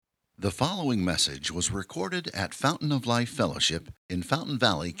The following message was recorded at Fountain of Life Fellowship in Fountain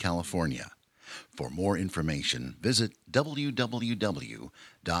Valley, California. For more information, visit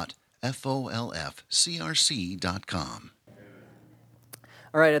www.folfcrc.com.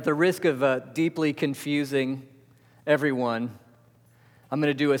 All right, at the risk of deeply confusing everyone, I'm going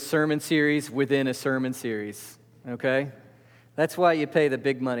to do a sermon series within a sermon series, okay? That's why you pay the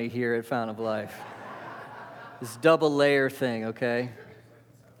big money here at Fountain of Life. This double layer thing, okay?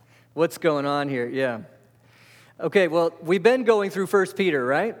 What's going on here? Yeah. Okay, well, we've been going through 1 Peter,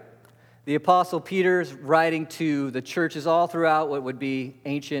 right? The Apostle Peter's writing to the churches all throughout what would be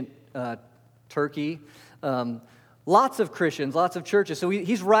ancient Turkey. Lots of Christians, lots of churches. So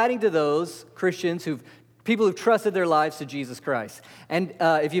he's writing to those Christians people who've trusted their lives to Jesus Christ. And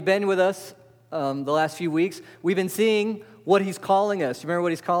if you've been with us the last few weeks, we've been seeing what he's calling us. You remember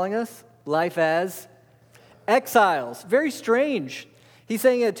what he's calling us? Life as exiles. Very strange. He's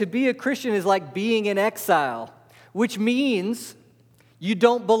saying that to be a Christian is like being in exile, which means you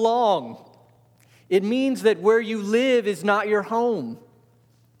don't belong. It means that where you live is not your home.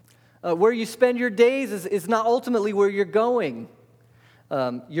 Where you spend your days is not ultimately where you're going.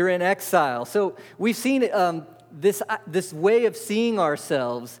 You're in exile. So we've seen this way of seeing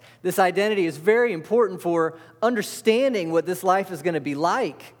ourselves, this identity is very important for understanding what this life is going to be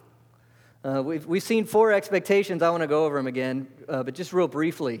like. We've seen 4 expectations. I want to go over them again, but just real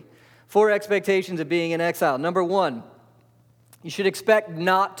briefly. 4 expectations of being in exile. Number 1, you should expect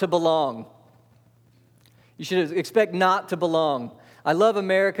not to belong. You should expect not to belong. I love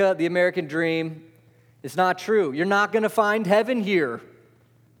America, the American dream. It's not true. You're not going to find heaven here.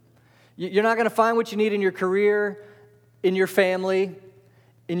 You're not going to find what you need in your career, in your family,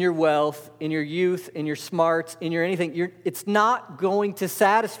 in your wealth, in your youth, in your smarts, in your anything. It's not going to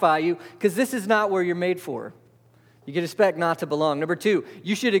satisfy you because this is not where you're made for. You can expect not to belong. Number 2,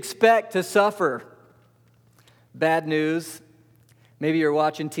 you should expect to suffer. Bad news. Maybe you're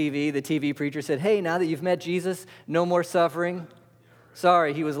watching TV. The TV preacher said, hey, now that you've met Jesus, no more suffering.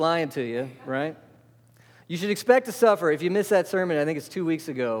 Sorry, he was lying to you, right? You should expect to suffer. If you missed that sermon, I think it's 2 weeks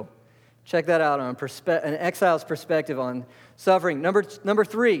ago, check that out on an exile's perspective on suffering. Number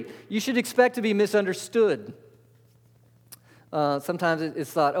 3, you should expect to be misunderstood. Sometimes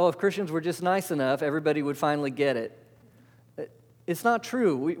it's thought, if Christians were just nice enough, everybody would finally get it. It's not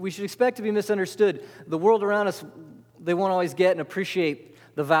true. We should expect to be misunderstood. The world around us, they won't always get and appreciate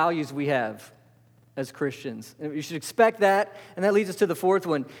the values we have as Christians. And you should expect that, and that leads us to the 4th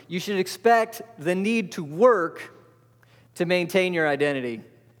one. You should expect the need to work to maintain your identity.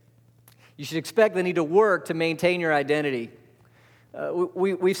 You should expect the need to work to maintain your identity.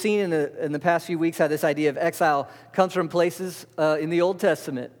 We've seen in the past few weeks how this idea of exile comes from places in the Old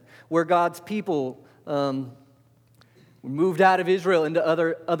Testament where God's people moved out of Israel into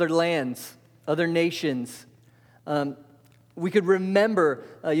other lands, other nations. We could remember,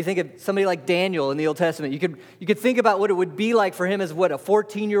 you think of somebody like Daniel in the Old Testament. You could think about what it would be like for him as a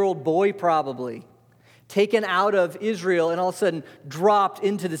 14-year-old boy probably, taken out of Israel and all of a sudden dropped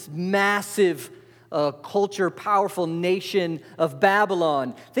into this massive culture, powerful nation of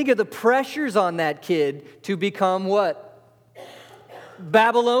Babylon. Think of the pressures on that kid to become what?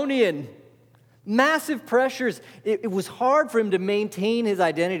 Babylonian. Massive pressures. It was hard for him to maintain his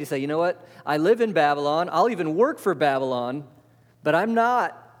identity, to say, you know what? I live in Babylon. I'll even work for Babylon, but I'm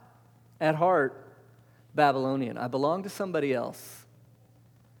not, at heart, Babylonian. I belong to somebody else.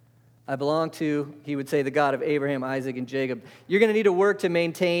 I belong to, he would say, the God of Abraham, Isaac, and Jacob. You're going to need to work to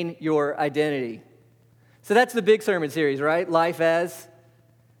maintain your identity. So that's the big sermon series, right? Life as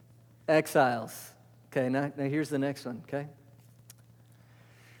exiles. Okay, now here's the next one, okay?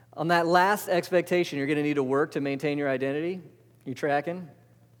 On that last expectation, you're going to need to work to maintain your identity. You tracking?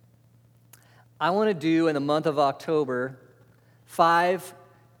 I want to do, in the month of October, 5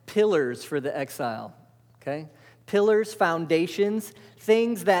 pillars for the exile, okay? Pillars, foundations,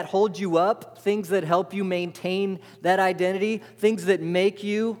 things that hold you up, things that help you maintain that identity, things that make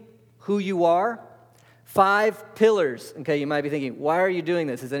you who you are. 5 pillars. Okay, you might be thinking, why are you doing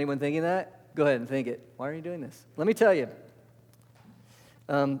this? Is anyone thinking that? Go ahead and think it. Why are you doing this? Let me tell you.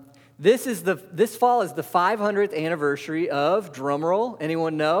 This fall is the 500th anniversary of, drumroll,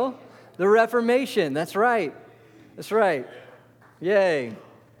 anyone know? The Reformation. That's right. That's right. Yay.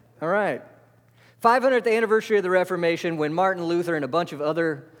 All right. 500th anniversary of the Reformation, when Martin Luther and a bunch of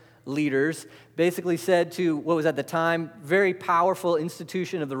other leaders basically said to what was at the time very powerful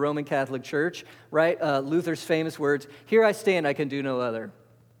institution of the Roman Catholic Church, right? Luther's famous words, "Here I stand, I can do no other."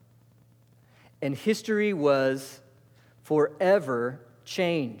 And history was forever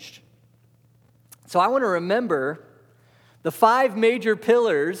changed. So I want to remember the 5 major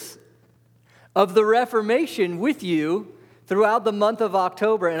pillars of the Reformation with you throughout the month of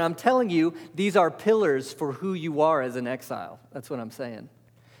October. And I'm telling you, these are pillars for who you are as an exile. That's what I'm saying.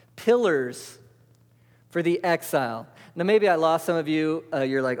 Pillars for the exile. Now, maybe I lost some of you.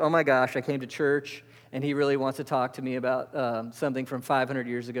 You're like, oh my gosh, I came to church, and he really wants to talk to me about something from 500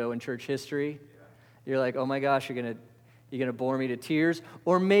 years ago in church history. You're like, oh my gosh, you're gonna bore me to tears.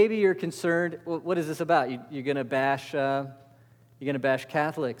 Or maybe you're concerned, what is this about? You're gonna bash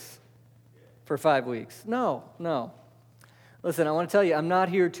Catholics for 5 weeks. No. Listen, I want to tell you, I'm not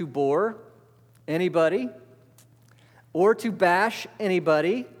here to bore anybody or to bash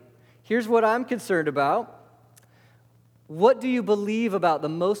anybody. Here's what I'm concerned about. What do you believe about the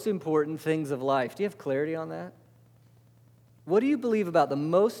most important things of life? Do you have clarity on that? What do you believe about the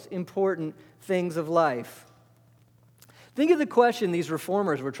most important things of life? Think of the question these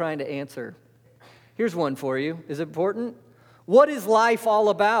reformers were trying to answer. Here's one for you. Is it important? What is life all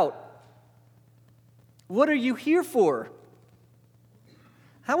about? What are you here for?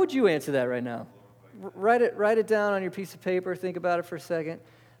 How would you answer that right now? Write it down on your piece of paper. Think about it for a second.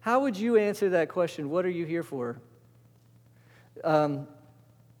 How would you answer that question? What are you here for? How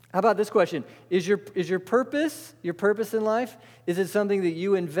about this question? Is your purpose in life, is it something that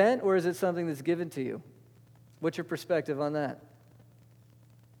you invent, or is it something that's given to you? What's your perspective on that?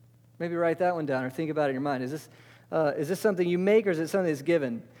 Maybe write that one down or think about it in your mind. Is this something you make, or is it something that's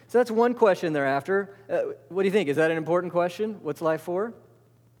given? So that's one question they're after. What do you think? Is that an important question? What's life for?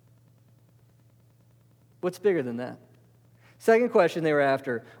 What's bigger than that? Second question they were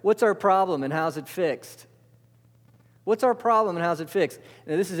after. What's our problem and how's it fixed? What's our problem and how's it fixed?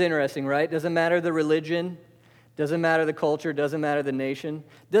 Now, this is interesting, right? Doesn't matter the religion, doesn't matter the culture, doesn't matter the nation.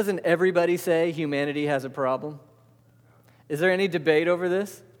 Doesn't everybody say humanity has a problem? Is there any debate over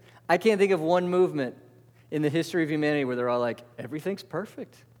this? I can't think of one movement in the history of humanity where they're all like, everything's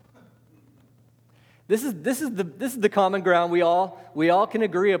perfect. This is the common ground we all can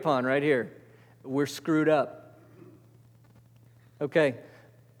agree upon right here. We're screwed up. Okay,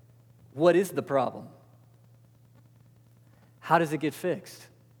 what is the problem? How does it get fixed?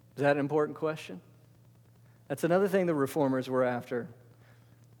 Is that an important question? That's another thing the reformers were after.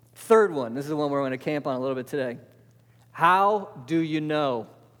 Third one, this is the one we're going to camp on a little bit today. How do you know?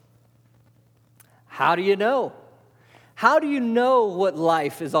 How do you know? How do you know what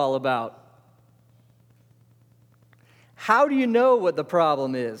life is all about? How do you know what the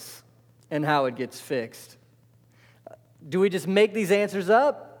problem is and how it gets fixed? Do we just make these answers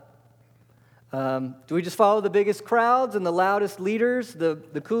up? Do we just follow the biggest crowds and the loudest leaders,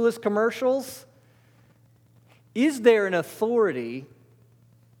 the coolest commercials? Is there an authority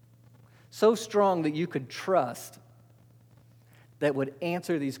so strong that you could trust that would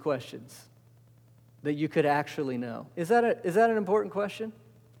answer these questions, that you could actually know? Is that an important question?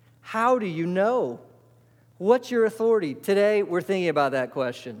 How do you know? What's your authority? Today, we're thinking about that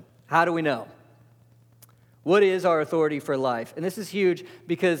question. How do we know? What is our authority for life? And this is huge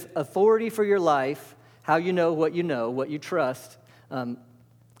because authority for your life, how you know, what you trust,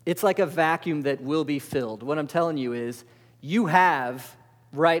 it's like a vacuum that will be filled. What I'm telling you is you have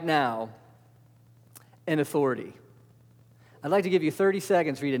right now an authority. I'd like to give you 30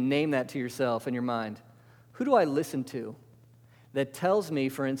 seconds for you to name that to yourself in your mind. Who do I listen to that tells me,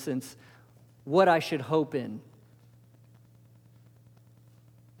 for instance, what I should hope in?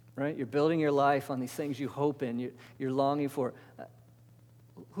 Right? You're building your life on these things you hope in, you're longing for.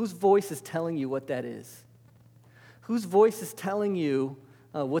 Whose voice is telling you what that is? Whose voice is telling you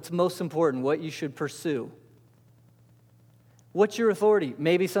what's most important, what you should pursue? What's your authority?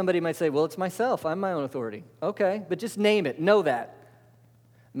 Maybe somebody might say, well, it's myself. I'm my own authority. Okay, but just name it. Know that.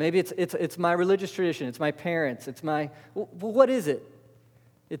 Maybe it's my religious tradition. It's my parents. It's my... Well, what is it?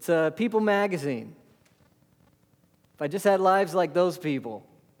 It's People magazine. If I just had lives like those people...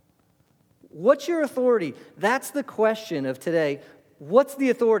 What's your authority? That's the question of today. What's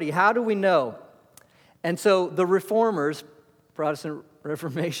the authority? How do we know? And so the reformers, Protestant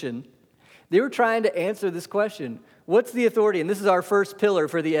Reformation, they were trying to answer this question. What's the authority? And this is our first pillar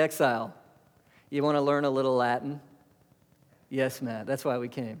for the exile. You want to learn a little Latin? Yes, Matt. That's why we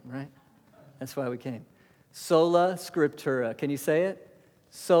came, right? That's why we came. Sola Scriptura. Can you say it?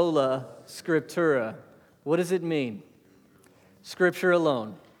 Sola Scriptura. What does it mean? Scripture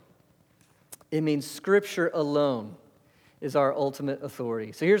alone. It means Scripture alone is our ultimate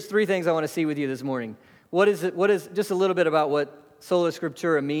authority. So here's three things I want to see with you this morning. What is it? What is just a little bit about what Sola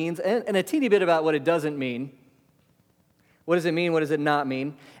Scriptura means, and a teeny bit about what it doesn't mean. What does it mean? What does it not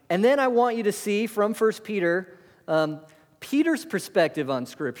mean? And then I want you to see from 1 Peter, Peter's perspective on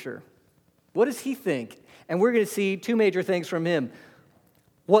Scripture. What does he think? And we're going to see two major things from him.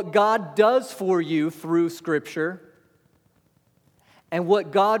 what God does for you through Scripture, and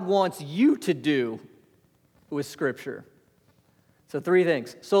what God wants you to do with Scripture. So 3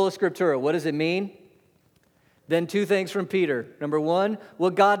 things. Sola Scriptura, what does it mean? Then 2 things from Peter. Number 1,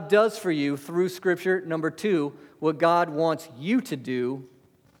 what God does for you through Scripture. Number 2, what God wants you to do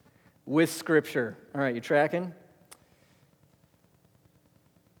with Scripture. All right, you tracking?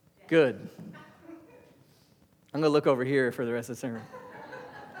 Good. I'm going to look over here for the rest of the sermon.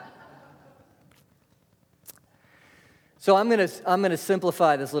 So I'm going to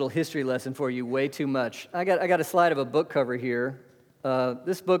simplify this little history lesson for you way too much. I got a slide of a book cover here.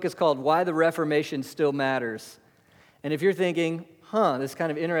 This book is called Why the Reformation Still Matters. And if you're thinking, this is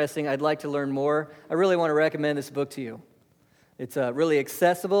kind of interesting, I'd like to learn more, I really want to recommend this book to you. It's really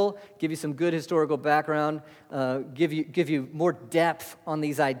accessible, give you some good historical background, give you more depth on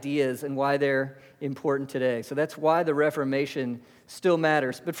these ideas and why they're important today. So that's Why the Reformation Still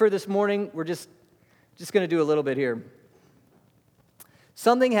Matters. But for this morning, we're just going to do a little bit here.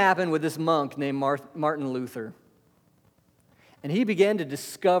 Something happened with this monk named Martin Luther. And he began to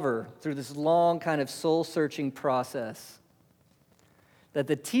discover through this long kind of soul-searching process that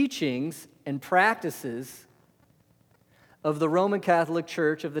the teachings and practices of the Roman Catholic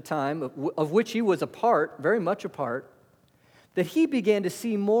Church of the time, of which he was a part, very much a part, that he began to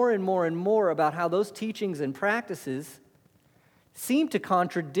see more and more and more about how those teachings and practices seemed to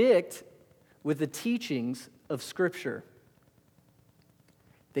contradict with the teachings of Scripture.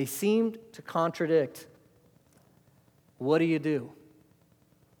 They seemed to contradict. What do you do?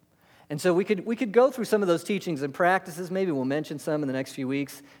 And so we could go through some of those teachings and practices. Maybe we'll mention some in the next few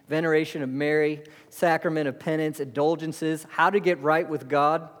weeks. Veneration of Mary, sacrament of penance, indulgences, how to get right with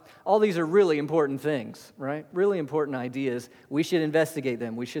God. All these are really important things, right? Really important ideas. We should investigate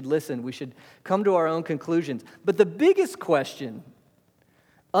them. We should listen. We should come to our own conclusions. But the biggest question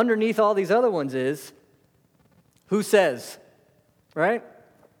underneath all these other ones is, who says? Right?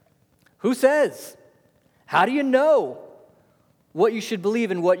 Who says? How do you know what you should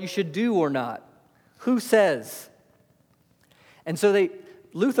believe and what you should do or not? Who says? And so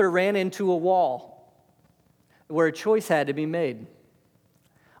Luther ran into a wall where a choice had to be made.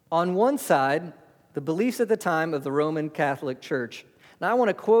 On one side, the beliefs at the time of the Roman Catholic Church. Now I want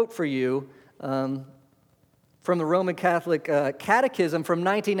to quote for you from the Roman Catholic Catechism from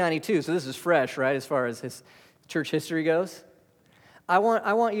 1992. So this is fresh, right, as far as his church history goes. I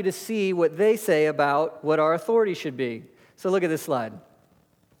want you to see what they say about what our authority should be. So look at this slide.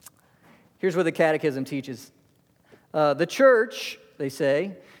 Here's what the Catechism teaches. The church, they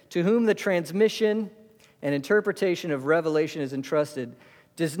say, to whom the transmission and interpretation of revelation is entrusted,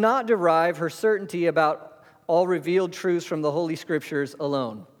 does not derive her certainty about all revealed truths from the Holy Scriptures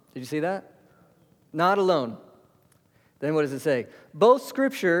alone. Did you see that? Not alone. Then what does it say? Both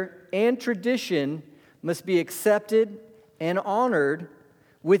Scripture and tradition must be accepted and honored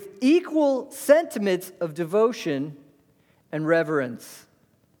with equal sentiments of devotion and reverence.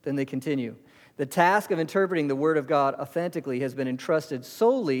 Then they continue. The task of interpreting the Word of God authentically has been entrusted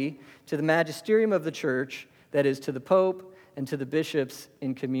solely to the magisterium of the Church, that is, to the Pope and to the bishops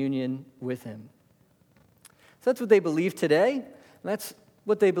in communion with him. So that's what they believe today, and that's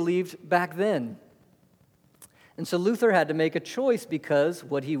what they believed back then. And so Luther had to make a choice because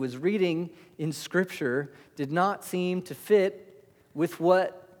what he was reading in Scripture did not seem to fit with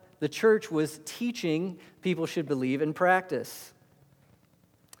what the church was teaching people should believe and practice.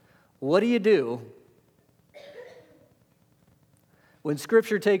 What do you do when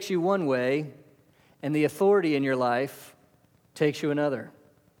Scripture takes you one way and the authority in your life takes you another?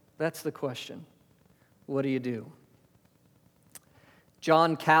 That's the question. What do you do?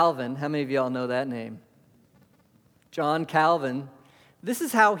 John Calvin, how many of y'all know that name? John Calvin, this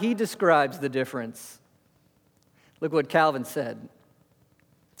is how he describes the difference. Look what Calvin said.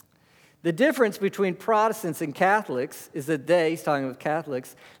 The difference between Protestants and Catholics is that he's talking about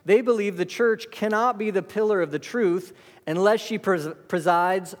Catholics, they believe the church cannot be the pillar of the truth unless she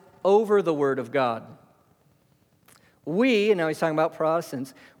presides over the Word of God. We, and now he's talking about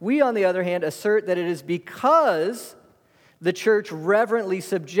Protestants, we, on the other hand, assert that it is because the church reverently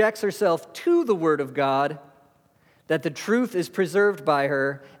subjects herself to the Word of God that the truth is preserved by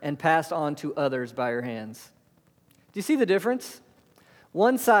her and passed on to others by her hands. Do you see the difference?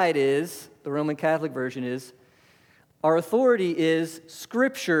 One side is, the Roman Catholic version is, our authority is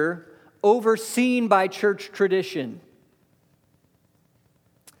Scripture overseen by church tradition.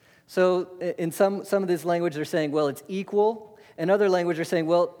 So in some of this language, they're saying, well, it's equal. And other language are saying,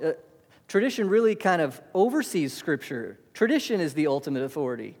 well, tradition really kind of oversees Scripture. Tradition is the ultimate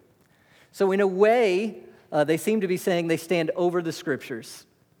authority. So in a way, they seem to be saying they stand over the Scriptures.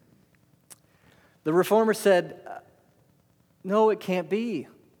 The Reformers said, no, it can't be.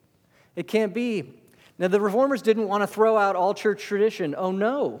 It can't be. Now, the Reformers didn't want to throw out all church tradition. Oh,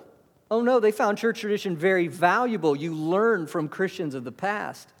 no. Oh, no, they found church tradition very valuable. You learn from Christians of the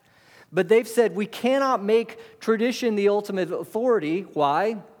past. But they've said we cannot make tradition the ultimate authority.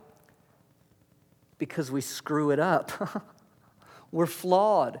 Why? Because we screw it up. We're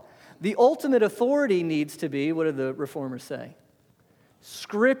flawed. The ultimate authority needs to be, what do the Reformers say?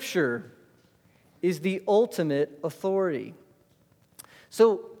 Scripture is the ultimate authority.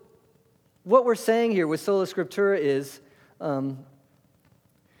 So, what we're saying here with Sola Scriptura is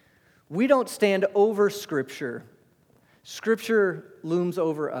we don't stand over Scripture. Scripture looms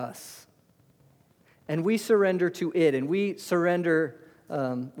over us. And we surrender to it, and we surrender,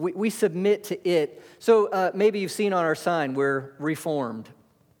 we submit to it. So maybe you've seen on our sign, we're reformed.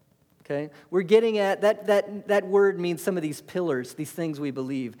 Okay? We're getting at, that word means some of these pillars, these things we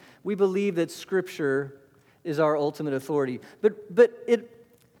believe. We believe that Scripture is our ultimate authority. But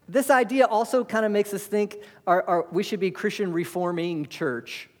this idea also kind of makes us think we should be Christian reforming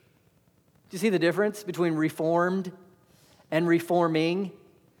church. Do you see the difference between reformed and reforming?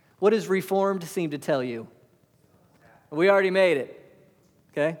 What does reformed seem to tell you? We already made it.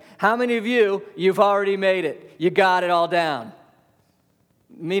 Okay? How many of you've already made it? You got it all down.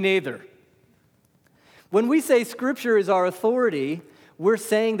 Me neither. When we say Scripture is our authority, we're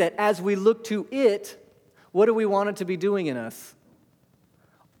saying that as we look to it, what do we want it to be doing in us?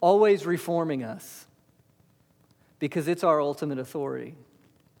 Always reforming us. Because it's our ultimate authority.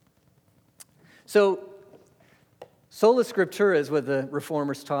 So, Sola Scriptura is what the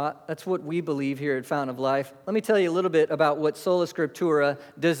Reformers taught. That's what we believe here at Fountain of Life. Let me tell you a little bit about what Sola Scriptura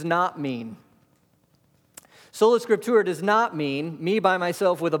does not mean. Sola Scriptura does not mean me by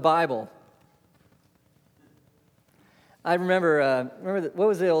myself with a Bible. I remember what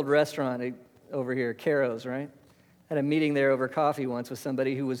was the old restaurant over here? Caro's, right? Had a meeting there over coffee once with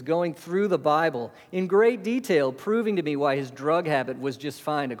somebody who was going through the Bible in great detail, proving to me why his drug habit was just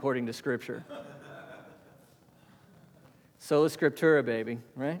fine according to Scripture. Sola Scriptura, baby,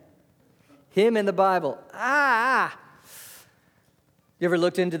 right? Him and the Bible. You ever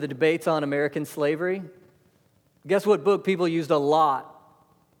looked into the debates on American slavery? Guess what book people used a lot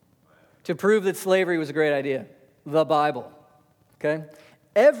to prove that slavery was a great idea? The Bible, okay?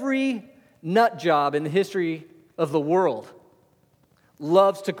 Every nut job in the history of the world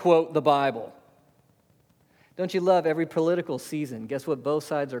loves to quote the Bible. Don't you love every political season? Guess what both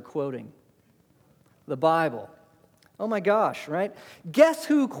sides are quoting? The Bible. Oh my gosh, right? Guess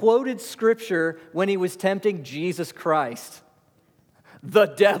who quoted Scripture when he was tempting Jesus Christ? The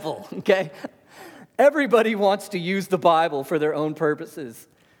devil, okay? Everybody wants to use the Bible for their own purposes.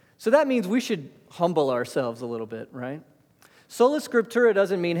 So that means we should humble ourselves a little bit, right? Sola Scriptura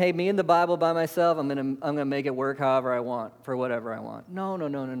doesn't mean, hey, me and the Bible by myself, I'm gonna make it work however I want, for whatever I want.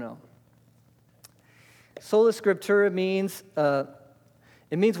 No. Sola Scriptura means,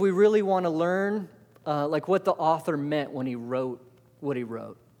 it means we really want to learn like what the author meant when he wrote what he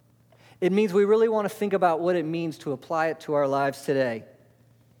wrote. It means we really want to think about what it means to apply it to our lives today.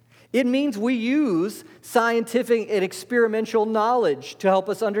 It means we use scientific and experimental knowledge to help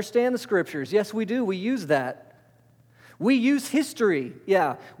us understand the Scriptures. Yes, we do. We use that. We use history.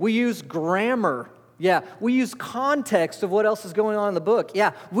 Yeah. We use grammar. Yeah. We use context of what else is going on in the book.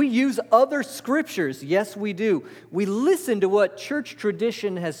 Yeah. We use other Scriptures. Yes, we do. We listen to what church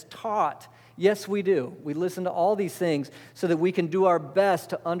tradition has taught. Yes, we do. We listen to all these things so that we can do our best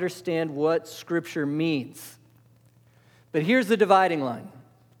to understand what Scripture means. But here's the dividing line,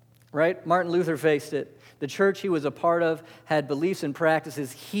 right? Martin Luther faced it. The church he was a part of had beliefs and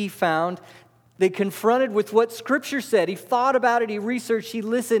practices he found. They confronted with what Scripture said. He thought about it, he researched, he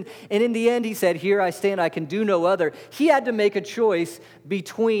listened, and in the end he said, "Here I stand, I can do no other." He had to make a choice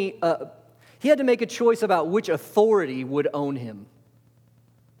about which authority would own him.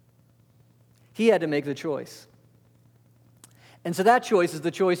 He had to make the choice. And so that choice is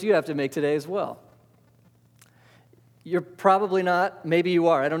the choice you have to make today as well. You're probably not, maybe you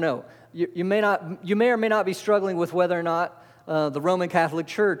are, I don't know. You may or may not be struggling with whether or not the Roman Catholic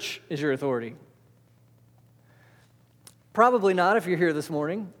Church is your authority. Probably not if you're here this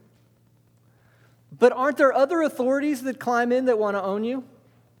morning. But aren't there other authorities that climb in that want to own you?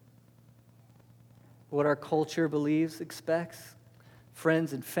 What our culture believes, expects,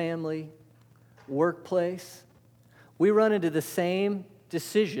 friends and family, workplace. We run into the same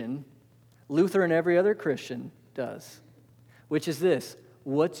decision Luther and every other Christian does, which is this: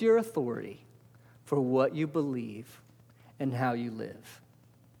 what's your authority for what you believe and how you live?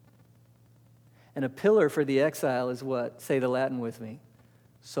 And a pillar for the exile is what? Say the Latin with me.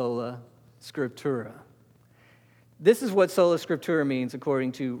 Sola Scriptura. This is what Sola Scriptura means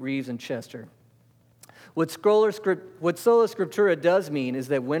according to Reeves and Chester. What Sola Scriptura does mean is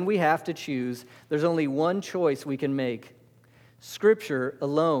that when we have to choose, there's only one choice we can make. Scripture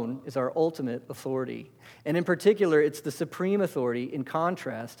alone is our ultimate authority. And in particular, it's the supreme authority in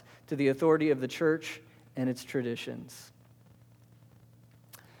contrast to the authority of the church and its traditions.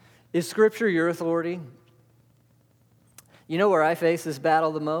 Is Scripture your authority? You know where I face this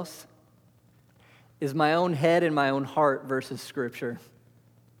battle the most? Is my own head and my own heart versus Scripture.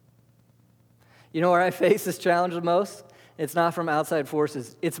 You know where I face this challenge the most? It's not from outside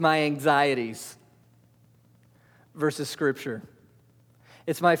forces. It's my anxieties versus Scripture.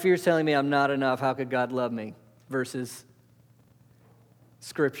 It's my fears telling me I'm not enough. How could God love me? Versus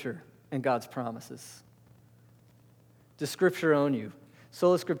Scripture and God's promises. Does Scripture own you?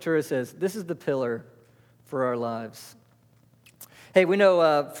 Sola Scriptura says this is the pillar for our lives. Hey, we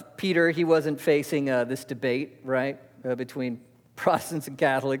know Peter, he wasn't facing this debate, right, between Protestants and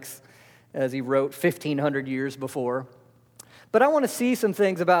Catholics, as he wrote 1,500 years before. But I want to see some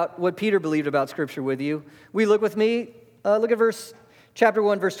things about what Peter believed about Scripture with you. Will you look with me? Look at chapter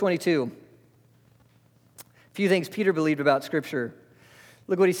 1, verse 22. A few things Peter believed about Scripture.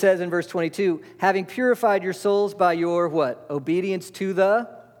 Look what he says in verse 22. Having purified your souls by your, what? Obedience to the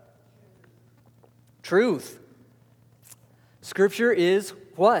truth. Scripture is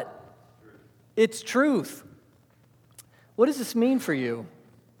what? It's truth. What does this mean for you?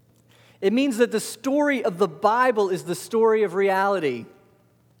 It means that the story of the Bible is the story of reality.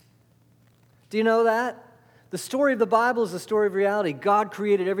 Do you know that? The story of the Bible is the story of reality. God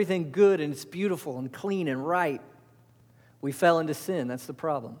created everything good and it's beautiful and clean and right. We fell into sin. That's the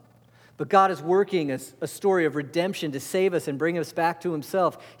problem. But God is working a story of redemption to save us and bring us back to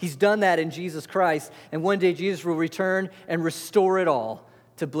himself. He's done that in Jesus Christ. And one day Jesus will return and restore it all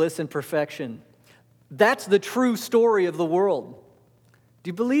to bliss and perfection. That's the true story of the world. Do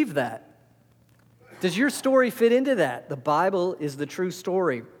you believe that? Does your story fit into that? The Bible is the true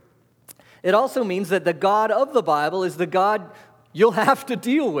story. It also means that the God of the Bible is the God you'll have to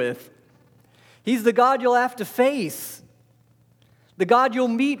deal with. He's the God you'll have to face. The God you'll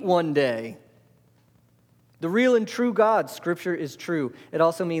meet one day. The real and true God. Scripture is true. It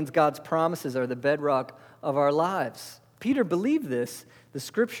also means God's promises are the bedrock of our lives. Peter believed this. The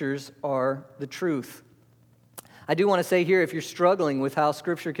Scriptures are the truth. I do want to say here, if you're struggling with how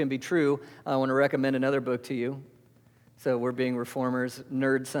Scripture can be true, I want to recommend another book to you. So we're being reformers,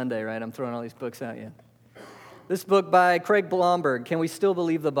 Nerd Sunday, right? I'm throwing all these books at you. This book by Craig Blomberg, Can We Still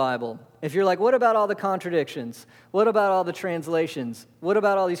Believe the Bible? If you're like, what about all the contradictions? What about all the translations? What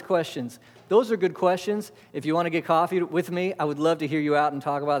about all these questions? Those are good questions. If you want to get coffee with me, I would love to hear you out and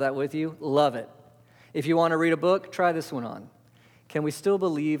talk about that with you. Love it. If you want to read a book, try this one on. Can we still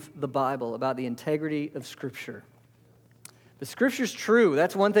believe the Bible, about the integrity of Scripture? The Scripture's true.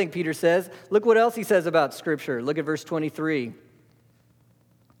 That's one thing Peter says. Look what else he says about Scripture. Look at verse 23.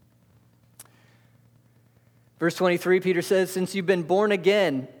 Verse 23, Peter says, since you've been born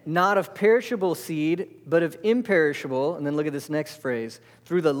again, not of perishable seed, but of imperishable, and then look at this next phrase,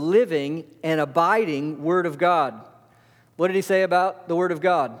 through the living and abiding Word of God. What did he say about the Word of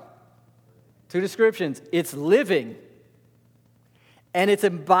God? Two descriptions. It's living, and it's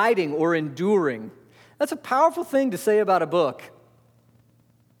abiding or enduring. That's a powerful thing to say about a book.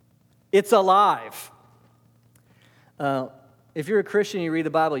 It's alive. If you're a Christian and you read the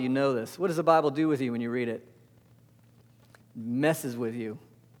Bible, you know this. What does the Bible do with you when you read it? Messes with you.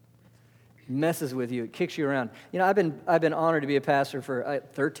 Messes with you. It kicks you around. You know, I've been honored to be a pastor for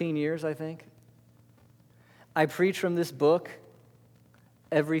 13 years, I think. I preach from this book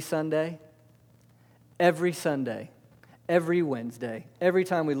every Sunday, every Wednesday. Every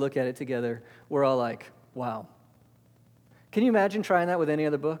time we look at it together, we're all like, wow. Can you imagine trying that with any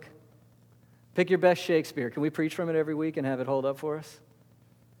other book? Pick your best Shakespeare. Can we preach from it every week and have it hold up for us?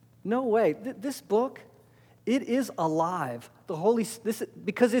 No way. This book, it is alive.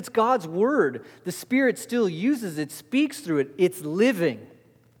 Because it's God's Word. The Spirit still uses it, speaks through it. It's living.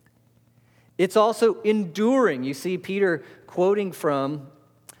 It's also enduring. You see Peter quoting from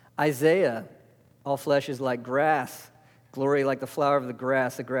Isaiah. All flesh is like grass. Glory like the flower of the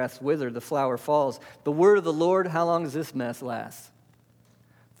grass withered, the flower falls. The word of the Lord, how long does this mess last?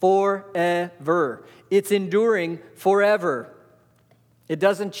 Forever. It's enduring forever. It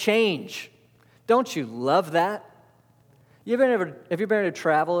doesn't change. Don't you love that? Have you been able to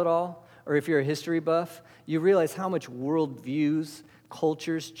travel at all? Or if you're a history buff, you realize how much worldviews,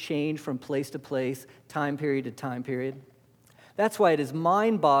 cultures change from place to place, time period to time period. That's why it is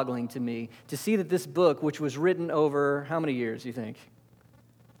mind-boggling to me to see that this book, which was written over how many years, you think?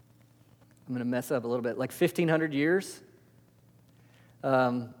 I'm going to mess up a little bit, like 1,500 years.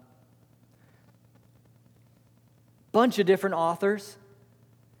 Bunch of different authors,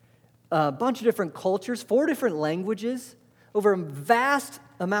 a bunch of different cultures, 4 different languages, over a vast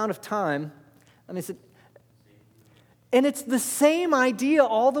amount of time. I mean, and it's the same idea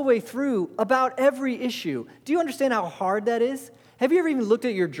all the way through about every issue. Do you understand how hard that is? Have you ever even looked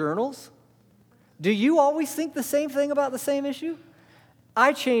at your journals? Do you always think the same thing about the same issue?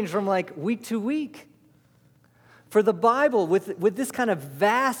 I change from like week to week. For the Bible, with this kind of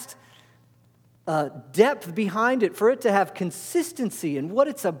vast depth behind it, for it to have consistency in what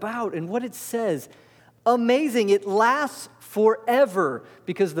it's about and what it says, amazing. It lasts forever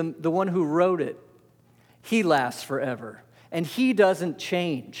because the one who wrote it, he lasts forever, and he doesn't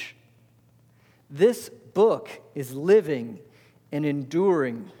change. This book is living and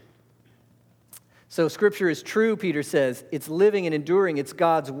enduring. So Scripture is true, Peter says. It's living and enduring. It's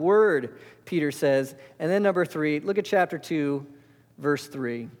God's word, Peter says. And then number 3, look at chapter 2, verse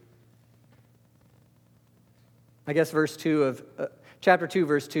 3. I guess verse 2 of chapter 2,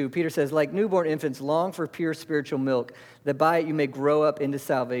 verse 2. Peter says, like newborn infants, long for pure spiritual milk, that by it you may grow up into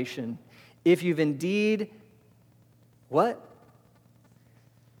salvation. If you've indeed, what?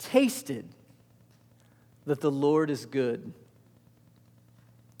 Tasted that the Lord is good.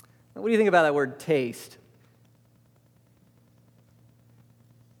 Now, what do you think about that word taste?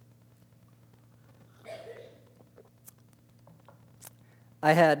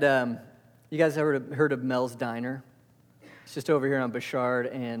 I had, you guys ever heard of Mel's Diner? It's just over here on Bouchard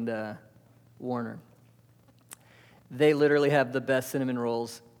and Warner. They literally have the best cinnamon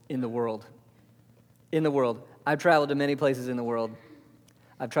rolls in the world. In the world. I've traveled to many places in the world.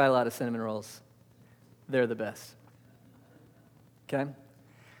 I've tried a lot of cinnamon rolls. They're the best. Okay?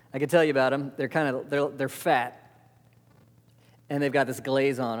 I can tell you about them. They're fat, and they've got this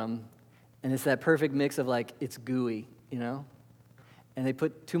glaze on them, and it's that perfect mix of like it's gooey, you know, and they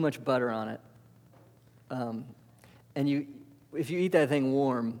put too much butter on it, and if you eat that thing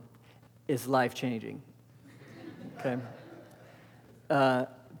warm, it's life changing. Okay,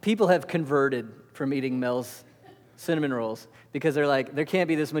 people have converted from eating Mel's cinnamon rolls because they're like, there can't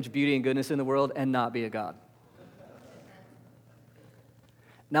be this much beauty and goodness in the world and not be a God.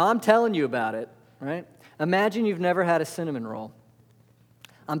 Now, I'm telling you about it, right? Imagine you've never had a cinnamon roll.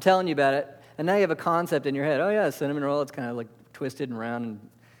 I'm telling you about it, and now you have a concept in your head. Oh, yeah, a cinnamon roll, it's kind of like twisted and round and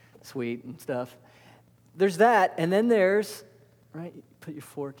sweet and stuff. There's that, and then there's, right, you put your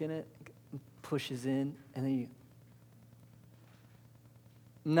fork in it, it pushes in, and then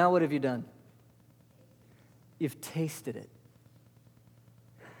now what have you done? You've tasted it.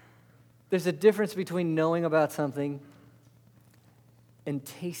 There's a difference between knowing about something and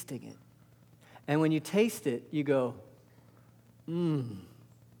tasting it. And when you taste it, you go,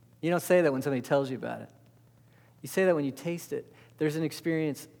 You don't say that when somebody tells you about it. You say that when you taste it. There's an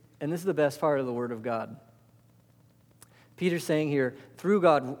experience, and this is the best part of the Word of God. Peter's saying here, through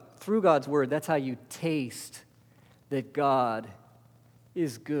God's Word, that's how you taste that God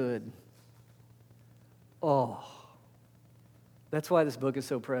is good. Oh, that's why this book is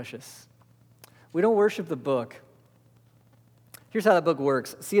so precious. We don't worship the book. Here's how the book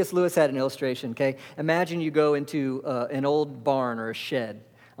works. C.S. Lewis had an illustration, okay? Imagine you go into an old barn or a shed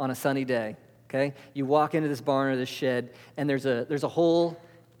on a sunny day, okay? You walk into this barn or this shed, and there's a hole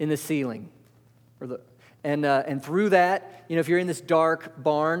in the ceiling. And through that, you know, if you're in this dark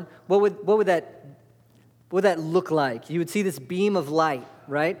barn, what would that look like? You would see this beam of light,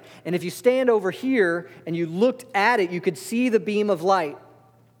 right? And if you stand over here and you looked at it, you could see the beam of light.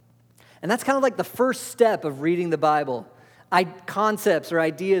 And that's kind of like the first step of reading the Bible. Concepts or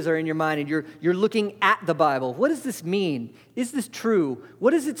ideas are in your mind, and you're looking at the Bible. What does this mean? Is this true?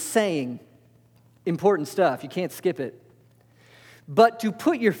 What is it saying? Important stuff. You can't skip it. But to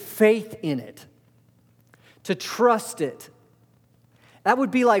put your faith in it, to trust it, that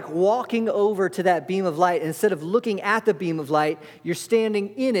would be like walking over to that beam of light. And instead of looking at the beam of light, you're standing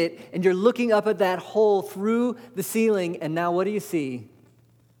in it, and you're looking up at that hole through the ceiling. And now what do you see?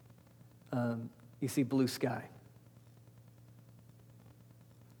 You see blue sky.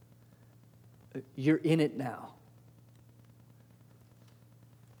 You're in it now.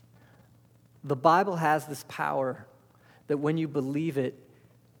 The Bible has this power that when you believe it,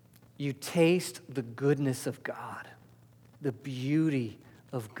 you taste the goodness of God, the beauty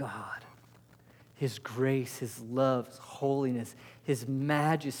of God, His grace, His love, His holiness, His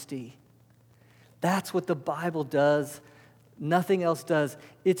majesty. That's what the Bible does. Nothing else does.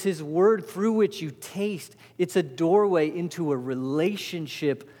 It's His word through which you taste. It's a doorway into a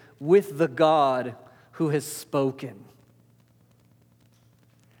relationship with the God who has spoken.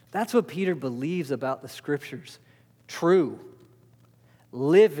 That's what Peter believes about the Scriptures. True,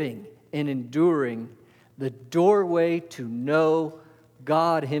 living and enduring, the doorway to know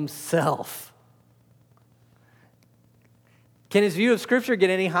God himself. Can his view of Scripture get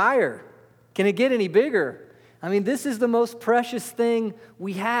any higher? Can it get any bigger? I mean, this is the most precious thing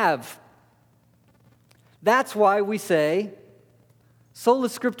we have. That's why we say, Sola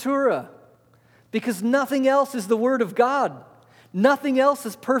Scriptura, because nothing else is the Word of God. Nothing else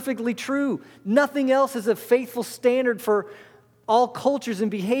is perfectly true. Nothing else is a faithful standard for all cultures and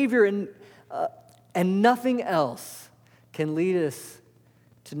behavior, and nothing else can lead us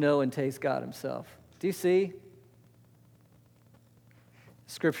to know and taste God himself. Do you see?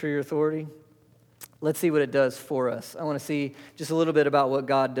 Scripture, your authority. Let's see what it does for us. I want to see just a little bit about what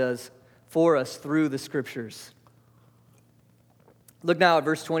God does for us through the Scriptures. Look now at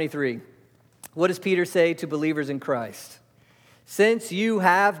verse 23. What does Peter say to believers in Christ? Since you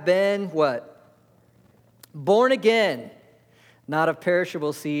have been, what? Born again, not of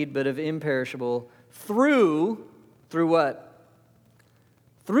perishable seed, but of imperishable, through what?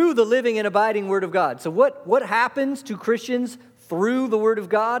 Through the living and abiding Word of God. So what happens to Christians through the Word of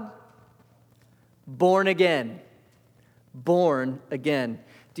God? Born again. Born again.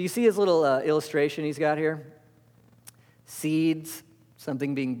 Do you see his little illustration he's got here? Seeds,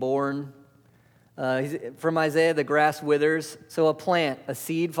 something being born. From Isaiah, the grass withers. So a plant, a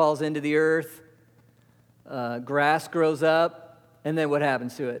seed falls into the earth, grass grows up, and then what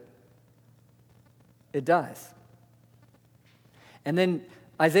happens to it? It dies. And then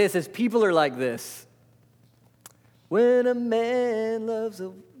Isaiah says, people are like this. When a man loves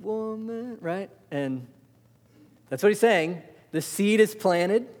a woman, right? And that's what he's saying. The seed is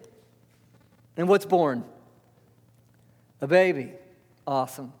planted, and what's born? A baby.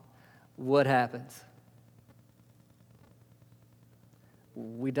 Awesome. What happens?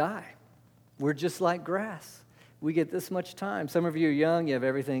 We die. We're just like grass. We get this much time. Some of you are young. You have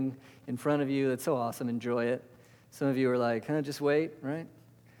everything in front of you. That's so awesome. Enjoy it. Some of you are like, just wait, right?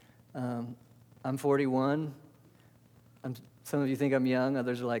 I'm 41. Some of you think I'm young.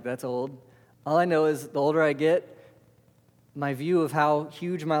 Others are like, that's old. All I know is the older I get, my view of how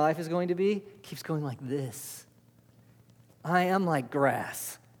huge my life is going to be keeps going like this. I am like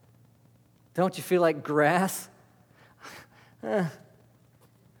grass. Don't you feel like grass? But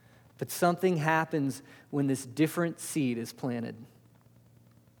something happens when this different seed is planted.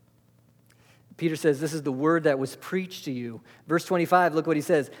 Peter says, this is the word that was preached to you. Verse 25, look what he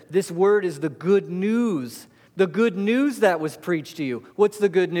says. This word is the good news. The good news that was preached to you. What's the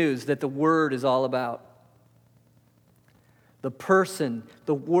good news that the word is all about? The person,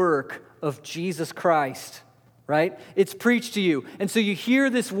 the work of Jesus Christ, right? It's preached to you. And so you hear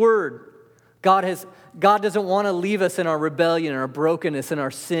this word. God doesn't want to leave us in our rebellion, our brokenness, and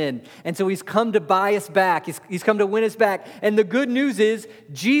our sin. And so he's come to buy us back. He's come to win us back. And the good news is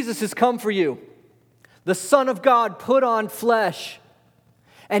Jesus has come for you. The Son of God put on flesh.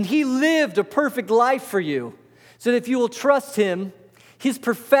 And he lived a perfect life for you. So that if you will trust him, his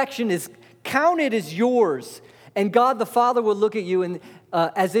perfection is counted as yours. And God the Father will look at you and,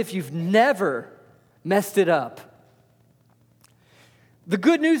 as if you've never messed it up. The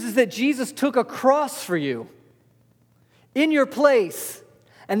good news is that Jesus took a cross for you in your place,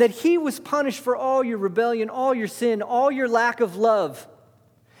 and that he was punished for all your rebellion, all your sin, all your lack of love.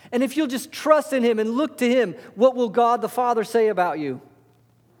 And if you'll just trust in him and look to him, what will God the Father say about you?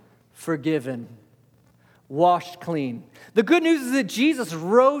 Forgiven, washed clean. The good news is that Jesus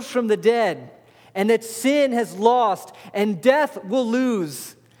rose from the dead, and that sin has lost, and death will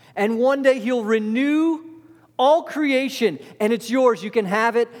lose. And one day he'll renew all creation, and it's yours. You can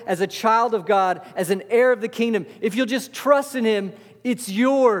have it as a child of God, as an heir of the kingdom. If you'll just trust in him, it's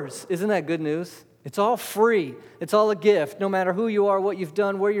yours. Isn't that good news? It's all free. It's all a gift. No matter who you are, what you've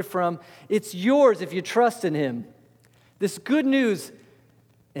done, where you're from, it's yours if you trust in him. This good news,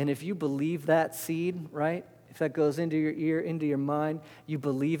 and if you believe that seed, right? If that goes into your ear, into your mind, you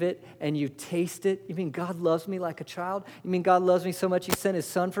believe it and you taste it. You mean God loves me like a child? You mean God loves me so much he sent his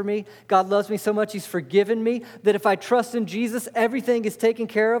son for me? God loves me so much he's forgiven me that if I trust in Jesus, everything is taken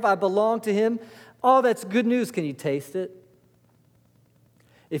care of. I belong to him. Oh, that's good news. Can you taste it?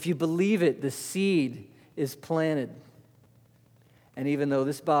 If you believe it, the seed is planted. And even though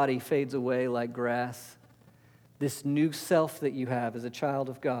this body fades away like grass, this new self that you have as a child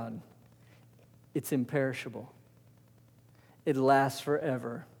of God, it's imperishable. It lasts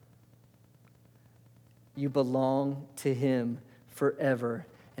forever. You belong to him forever,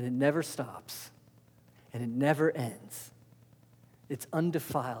 and it never stops, and it never ends. It's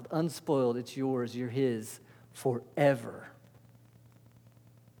undefiled, unspoiled. It's yours. You're his forever.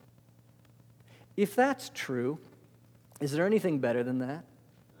 If that's true, is there anything better than that?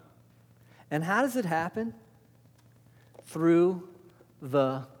 And how does it happen? Through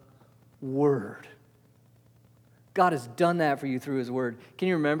the Word. God has done that for you through His Word. Can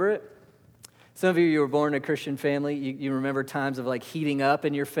you remember it? Some of you were born in a Christian family. You remember times of like heating up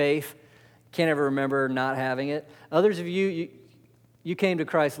in your faith. Can't ever remember not having it. Others of you came to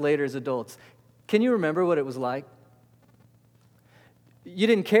Christ later as adults. Can you remember what it was like? You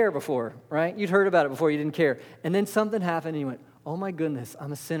didn't care before, right? You'd heard about it before, you didn't care. And then something happened and you went, oh my goodness,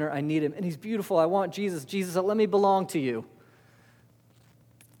 I'm a sinner, I need Him, and He's beautiful, I want Jesus. Jesus, let me belong to You.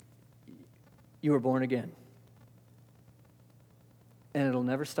 You were born again. And it'll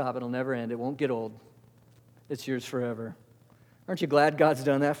never stop, it'll never end, it won't get old. It's yours forever. Aren't you glad God's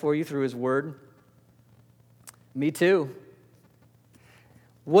done that for you through His Word? Me too.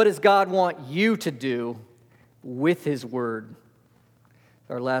 What does God want you to do with His Word?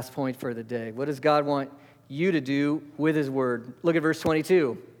 Our last point for the day. What does God want you to do with His Word? Look at verse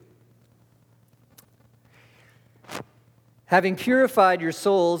 22. Having purified your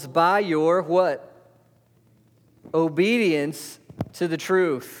souls by your what? Obedience to the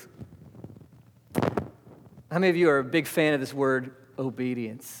truth. How many of you are a big fan of this word,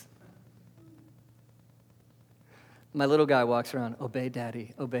 obedience? My little guy walks around, obey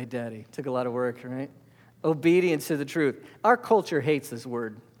daddy, obey daddy. Took a lot of work, right? Obedience to the truth. Our culture hates this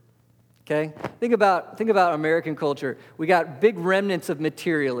word, okay? Think about American culture. We got big remnants of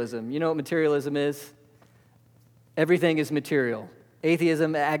materialism. You know what materialism is? Everything is material.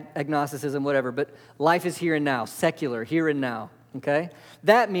 Atheism, agnosticism, whatever. But life is here and now, secular, here and now, okay?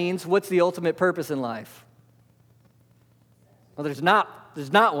 That means, what's the ultimate purpose in life? Well, there's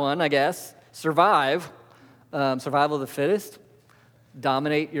not one, I guess. Survive. Survival of the fittest.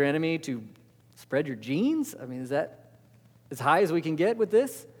 Dominate your enemy to spread your genes? I mean, is that as high as we can get with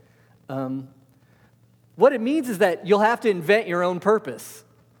this? What it means is that you'll have to invent your own purpose.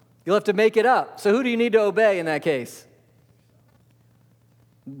 You'll have to make it up. So who do you need to obey in that case?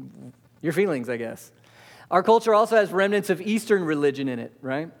 Your feelings, I guess. Our culture also has remnants of Eastern religion in it,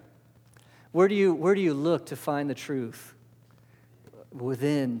 right? Where do you look to find the truth?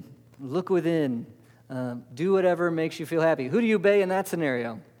 Within. Look within. Do whatever makes you feel happy. Who do you obey in that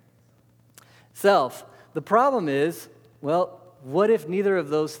scenario? Self. The problem is, well, what if neither of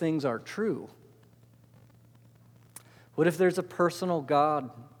those things are true? What if there's a personal God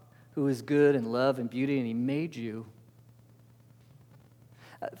who is good and love and beauty and He made you?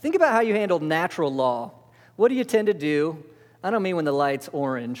 Think about how you handle natural law. What do you tend to do? I don't mean when the light's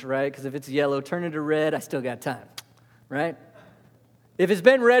orange, right? Because if it's yellow, turn it to red, I still got time, right? If it's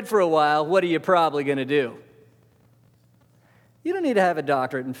been red for a while, what are you probably going to do? You don't need to have a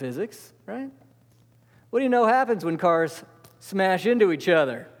doctorate in physics, right? What do you know happens when cars smash into each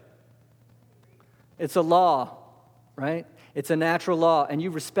other? It's a law, right? It's a natural law, and you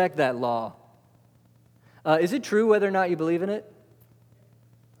respect that law. Is it true whether or not you believe in it?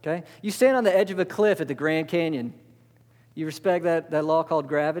 Okay? You stand on the edge of a cliff at the Grand Canyon. You respect that law called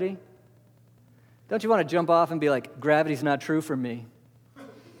gravity? Don't you want to jump off and be like, gravity's not true for me?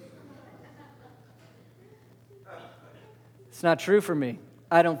 It's not true for me.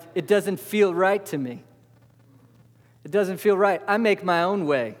 It doesn't feel right to me. It doesn't feel right. I make my own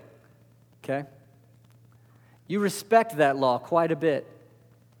way. Okay? You respect that law quite a bit.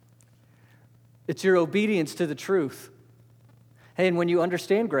 It's your obedience to the truth. Hey, and when you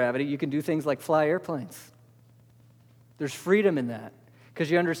understand gravity, you can do things like fly airplanes. There's freedom in that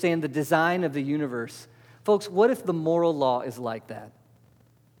because you understand the design of the universe. Folks, what if the moral law is like that?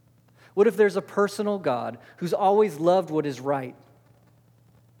 What if there's a personal God who's always loved what is right?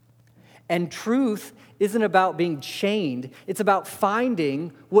 And truth isn't about being chained. It's about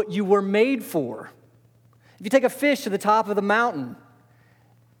finding what you were made for. If you take a fish to the top of the mountain,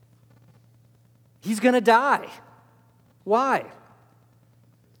 he's going to die. Why?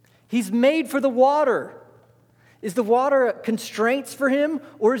 He's made for the water. Is the water constraints for him,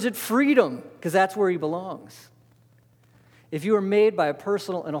 or is it freedom? Because that's where he belongs. If you are made by a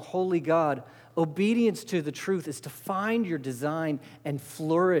personal and a holy God, obedience to the truth is to find your design and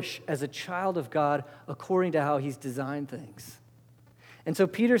flourish as a child of God according to how He's designed things. And so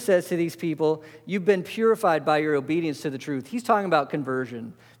Peter says to these people, you've been purified by your obedience to the truth. He's talking about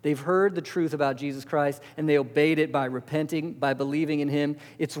conversion. They've heard the truth about Jesus Christ, and they obeyed it by repenting, by believing in Him.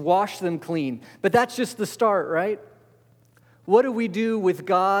 It's washed them clean. But that's just the start, right? What do we do with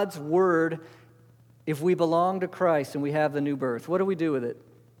God's Word if we belong to Christ and we have the new birth? What do we do with it?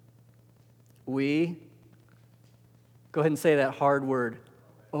 We, go ahead and say that hard word,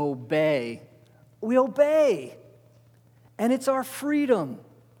 obey. We obey. And it's our freedom.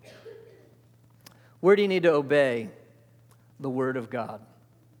 Where do you need to obey? The Word of God.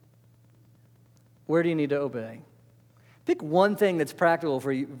 Where do you need to obey? Pick one thing that's practical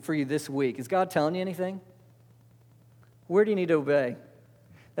for you this week. Is God telling you anything? Where do you need to obey?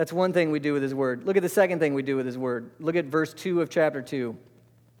 That's one thing we do with His Word. Look at the second thing we do with His Word. Look at verse 2 of chapter 2.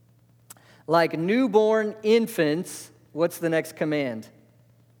 Like newborn infants, what's the next command?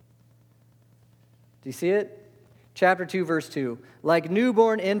 Do you see it? Chapter 2, verse 2. Like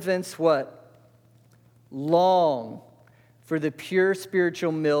newborn infants, what? Long for the pure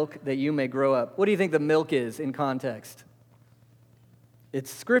spiritual milk that you may grow up. What do you think the milk is in context? It's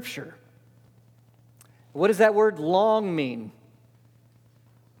Scripture. What does that word long mean?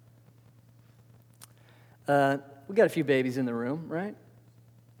 We got a few babies in the room, right?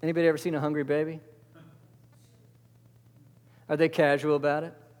 Anybody ever seen a hungry baby? Are they casual about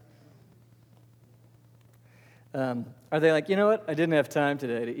it? Are they like, you know what? I didn't have time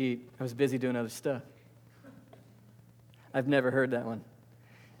today to eat. I was busy doing other stuff. I've never heard that one.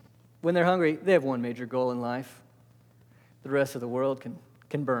 When they're hungry, they have one major goal in life. The rest of the world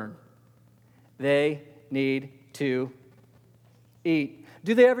can burn. They need to eat.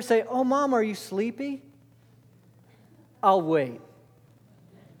 Do they ever say, "Oh, Mom, are you sleepy? I'll wait."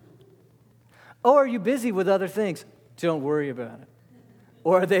 "Oh, are you busy with other things?" "Don't worry about it."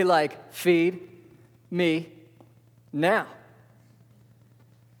 Or are they like, "Feed me now.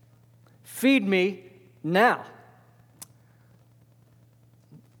 Feed me now."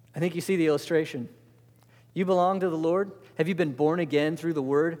 I think you see the illustration. You belong to the Lord. Have you been born again through the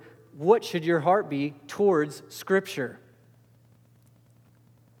Word? What should your heart be towards Scripture?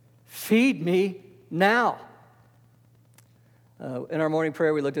 Feed me now. In our morning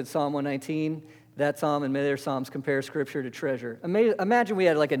prayer, we looked at Psalm 119. That psalm and many other psalms compare Scripture to treasure. Imagine we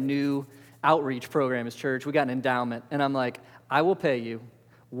had like a new outreach program as church. We got an endowment, and I'm like, I will pay you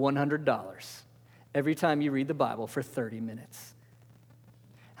 $100 every time you read the Bible for 30 minutes.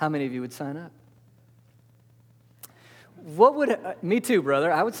 How many of you would sign up? Me too,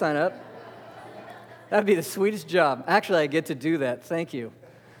 brother. I would sign up. That'd be the sweetest job. Actually, I get to do that. Thank you.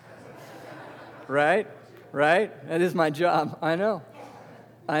 Right? That is my job. I know.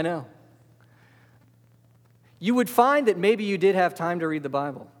 You would find that maybe you did have time to read the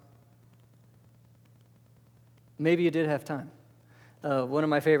Bible. Maybe you did have time. One of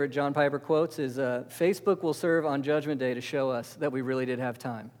my favorite John Piper quotes is, Facebook will serve on Judgment Day to show us that we really did have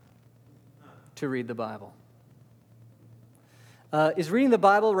time to read the Bible. Is reading the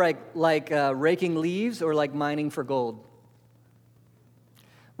Bible like raking leaves or like mining for gold?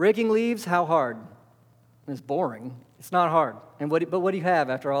 Raking leaves, how hard? It's boring. It's not hard. But what do you have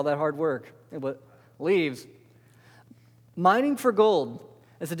after all that hard work? Leaves. Mining for gold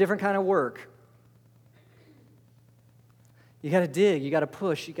is a different kind of work. You got to dig, you got to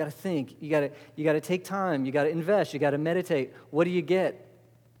push, you got to think, you got to take time, you got to invest, you got to meditate. What do you get?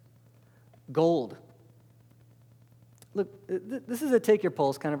 Gold. Look, this is a take your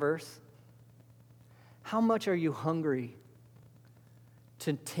pulse kind of verse. How much are you hungry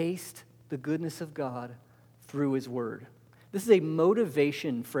to taste the goodness of God through His Word? This is a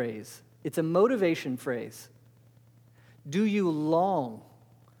motivation phrase. It's a motivation phrase. Do you long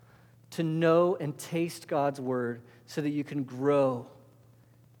to know and taste God's Word so that you can grow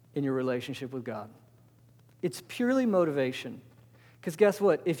in your relationship with God? It's purely motivation. Because guess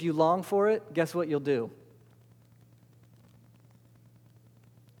what? If you long for it, guess what you'll do?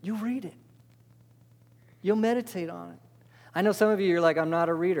 You'll read it. You'll meditate on it. I know some of you, you're like, I'm not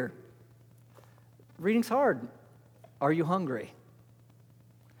a reader. Reading's hard. Are you hungry?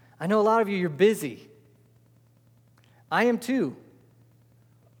 I know a lot of you, you're busy. I am too.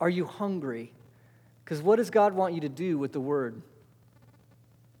 Are you hungry? Because what does God want you to do with the Word?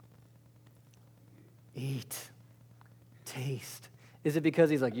 Eat. Taste. Is it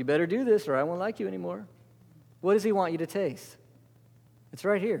because He's like, you better do this or I won't like you anymore? What does He want you to taste? It's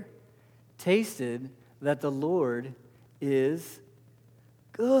right here. Tasted that the Lord is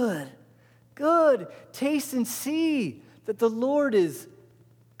good. Good. Taste and see that the Lord is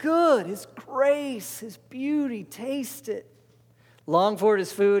good. His grace, His beauty. Taste it. Long for it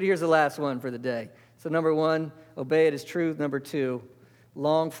as food. Here's the last one for the day. So number 1, obey it as truth. Number 2,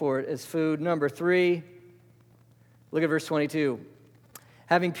 long for it as food. Number 3, look at verse 22.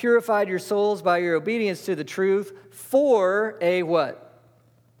 Having purified your souls by your obedience to the truth for a what?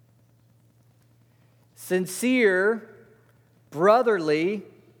 Sincere, brotherly,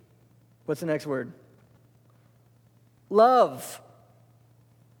 what's the next word? Love.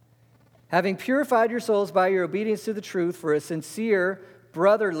 Having purified your souls by your obedience to the truth for a sincere,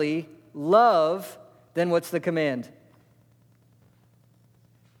 brotherly love, then what's the command?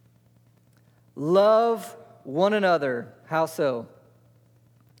 Love one another. How so?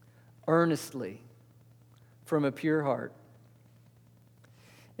 Earnestly, from a pure heart.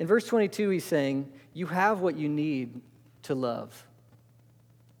 In verse 22, he's saying, you have what you need to love.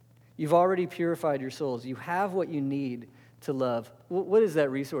 You've already purified your souls. You have what you need to love. What is that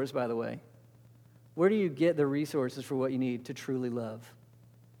resource, by the way? Where do you get the resources for what you need to truly love?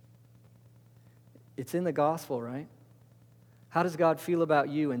 It's in the gospel, right? How does God feel about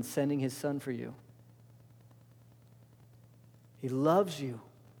you in sending his son for you? He loves you.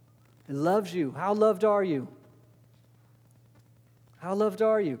 He loves you. How loved are you? How loved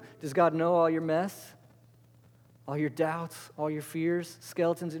are you? Does God know all your mess? All your doubts, all your fears,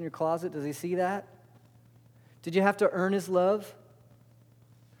 skeletons in your closet? Does he see that? Did you have to earn his love?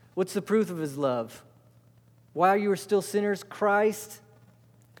 What's the proof of his love? While you were still sinners, Christ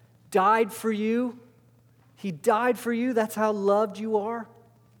died for you. He died for you. That's how loved you are.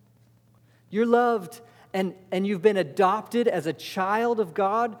 You're loved, and you've been adopted as a child of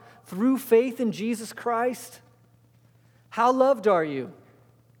God through faith in Jesus Christ. How loved are you?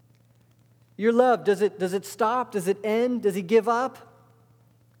 You're loved. Does it stop? Does it end? Does he give up?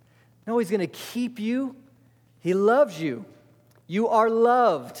 No, he's going to keep you. He loves you. You are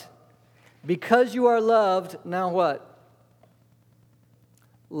loved. Because you are loved, now what?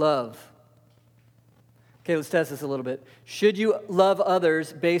 Love. Okay, let's test this a little bit. Should you love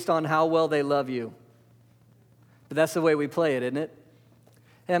others based on how well they love you? But that's the way we play it, isn't it?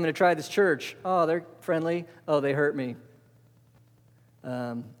 Hey, I'm going to try this church. Oh, they're friendly. Oh, they hurt me.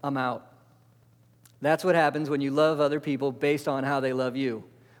 I'm out. That's what happens when you love other people based on how they love you.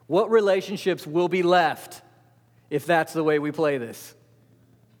 What relationships will be left if that's the way we play this?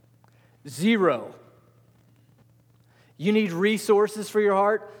 Zero. You need resources for your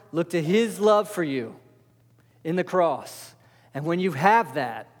heart? Look to his love for you in the cross. And when you have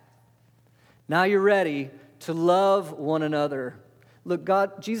that, now you're ready to love one another. Look,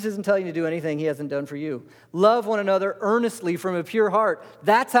 Jesus isn't telling you to do anything he hasn't done for you. Love one another earnestly from a pure heart.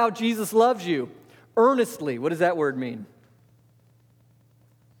 That's how Jesus loves you. Earnestly. What does that word mean?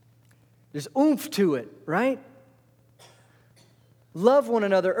 There's oomph to it, right? Love one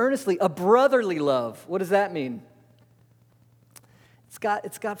another earnestly. A brotherly love. What does that mean?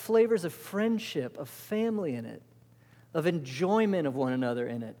 It's got flavors of friendship, of family in it, of enjoyment of one another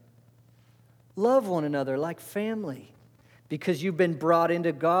in it. Love one another like family because you've been brought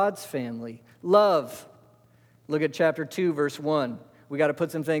into God's family. Love. Look at chapter 2, verse 1. We got to put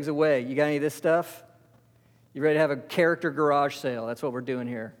some things away. You got any of this stuff? You ready to have a character garage sale? That's what we're doing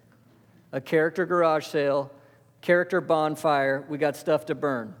here. A character garage sale, character bonfire. We got stuff to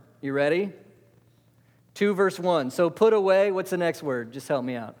burn. You ready? 2 verse 1. So put away, what's the next word? Just help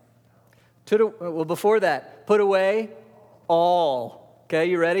me out. Well, before that, put away all. Okay,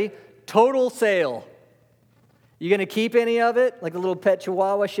 you ready? Total sale. You going to keep any of it? Like a little pet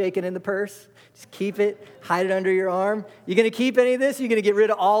chihuahua shaking in the purse? Just keep it, hide it under your arm. You going to keep any of this? You're going to get rid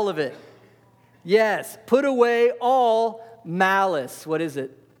of all of it. Yes, put away all malice. What is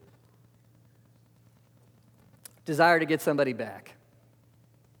it? Desire to get somebody back.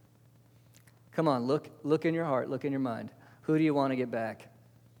 Come on, look in your heart, look in your mind. Who do you want to get back?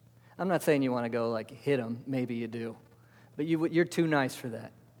 I'm not saying you want to go like hit them. Maybe you do. But you're too nice for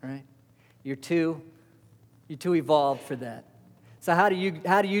that, right? You're too evolved for that. So how do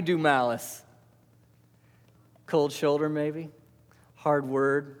you do malice? Cold shoulder, maybe? Hard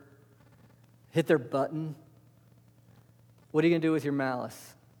word? Hit their button? What are you going to do with your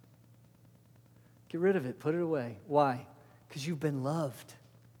malice? Get rid of it. Put it away. Why? Because you've been loved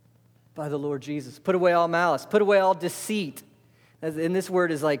by the Lord Jesus. Put away all malice. Put away all deceit. And this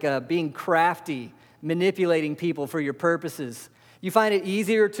word is like being crafty, manipulating people for your purposes. You find it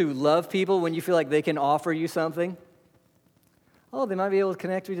easier to love people when you feel like they can offer you something? Oh, they might be able to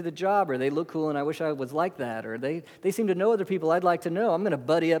connect me to the job, or they look cool and I wish I was like that, or they seem to know other people I'd like to know. I'm going to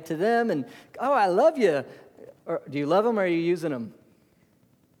buddy up to them and, oh, I love you. Or, do you love them or are you using them?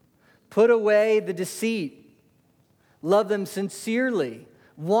 Put away the deceit. Love them sincerely.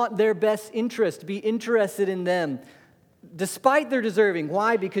 Want their best interest. Be interested in them, despite their deserving.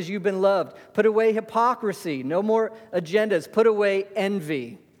 Why? Because you've been loved. Put away hypocrisy. No more agendas. Put away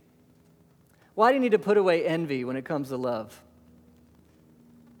envy. Why do you need to put away envy when it comes to love?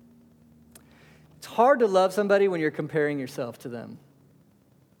 It's hard to love somebody when you're comparing yourself to them.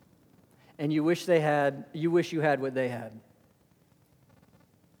 And you wish you had what they had.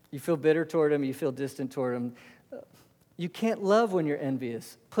 You feel bitter toward them, you feel distant toward them. You can't love when you're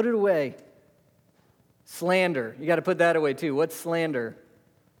envious. Put it away. Slander. You got to put that away too. What's slander?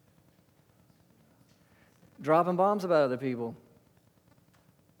 Dropping bombs about other people.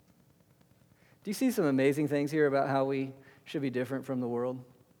 Do you see some amazing things here about how we should be different from the world?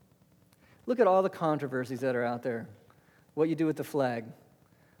 Look at all the controversies that are out there. What you do with the flag,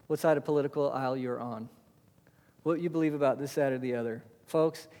 what side of political aisle you're on, what you believe about this, that, or the other.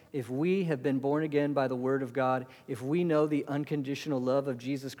 Folks, if we have been born again by the Word of God, if we know the unconditional love of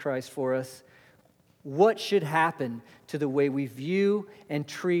Jesus Christ for us, what should happen to the way we view and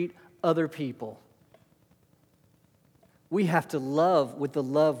treat other people? We have to love with the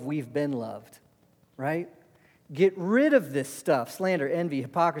love we've been loved, right? Get rid of this stuff, slander, envy,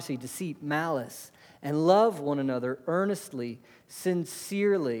 hypocrisy, deceit, malice, and love one another earnestly,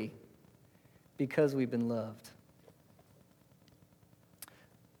 sincerely, because we've been loved.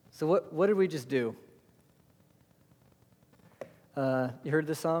 So what did we just do? You heard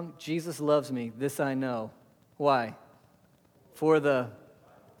this song? Jesus loves me, this I know. Why? For the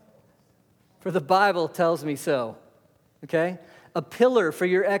Bible tells me so. Okay? A pillar for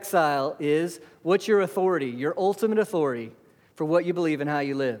your exile is, what's your authority, your ultimate authority for what you believe and how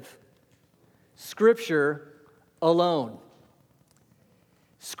you live? Scripture alone.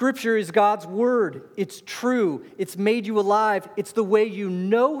 Scripture is God's word. It's true. It's made you alive. It's the way you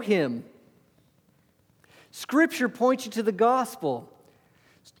know Him. Scripture points you to the gospel.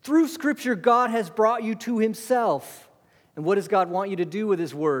 Through Scripture, God has brought you to Himself. And what does God want you to do with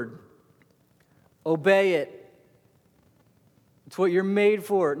His word? Obey it. It's what you're made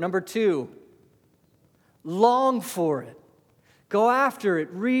for. Number 2, long for it. Go after it,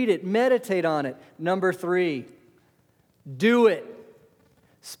 read it, meditate on it. Number 3, do it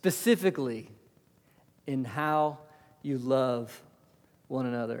specifically in how you love one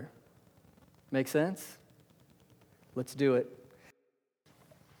another. Make sense? Let's do it.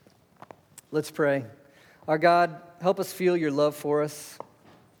 Let's pray. Our God, help us feel your love for us.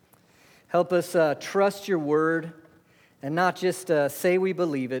 Help us trust your word and not just say we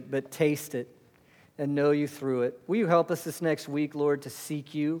believe it, but taste it and know you through it. Will you help us this next week, Lord, to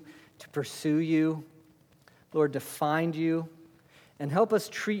seek you, to pursue you, Lord, to find you, and help us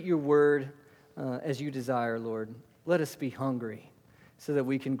treat your word as you desire, Lord. Let us be hungry so that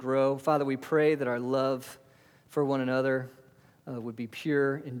we can grow. Father, we pray that our love for one another would be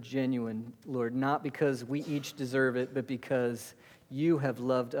pure and genuine, Lord, not because we each deserve it, but because you have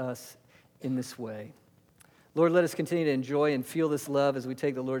loved us in this way. Lord, let us continue to enjoy and feel this love as we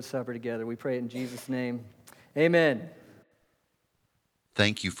take the Lord's Supper together. We pray it in Jesus' name. Amen.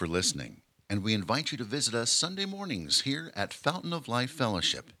 Thank you for listening, and we invite you to visit us Sunday mornings here at Fountain of Life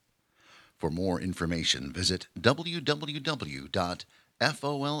Fellowship. For more information, visit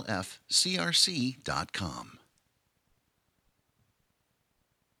www.folfcrc.com.